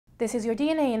This is your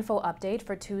DNA Info update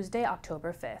for Tuesday,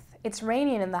 October 5th. It's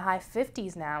raining in the high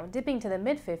 50s now, dipping to the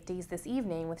mid-50s this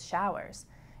evening with showers.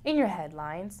 In your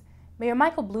headlines, Mayor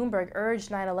Michael Bloomberg urged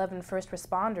 9/11 first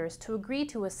responders to agree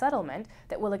to a settlement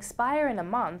that will expire in a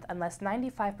month unless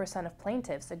 95% of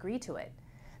plaintiffs agree to it.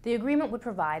 The agreement would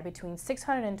provide between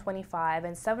 $625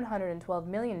 and $712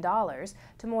 million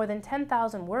to more than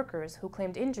 10,000 workers who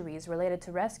claimed injuries related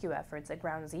to rescue efforts at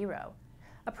Ground Zero.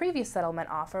 A previous settlement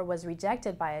offer was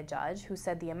rejected by a judge who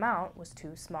said the amount was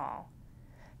too small.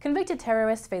 Convicted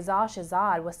terrorist Faisal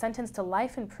Shahzad was sentenced to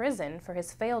life in prison for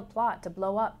his failed plot to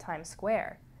blow up Times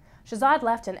Square. Shahzad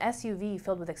left an SUV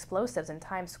filled with explosives in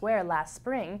Times Square last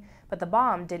spring, but the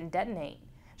bomb didn't detonate.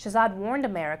 Shahzad warned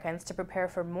Americans to prepare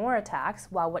for more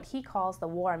attacks while what he calls the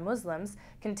war on Muslims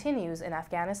continues in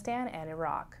Afghanistan and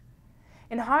Iraq.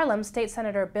 In Harlem, State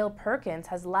Senator Bill Perkins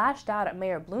has lashed out at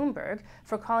Mayor Bloomberg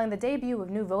for calling the debut of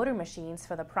new voter machines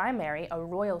for the primary a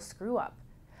royal screw-up.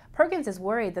 Perkins is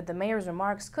worried that the mayor's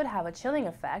remarks could have a chilling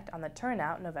effect on the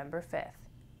turnout November 5th.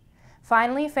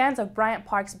 Finally, fans of Bryant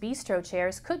Park's bistro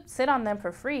chairs could sit on them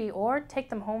for free or take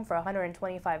them home for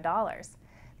 $125.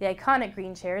 The iconic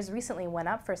green chairs recently went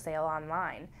up for sale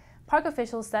online. Park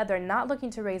officials said they're not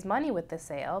looking to raise money with the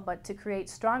sale, but to create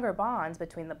stronger bonds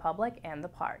between the public and the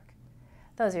park.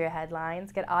 Those are your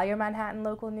headlines. Get all your Manhattan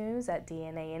local news at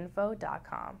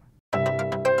DNAinfo.com.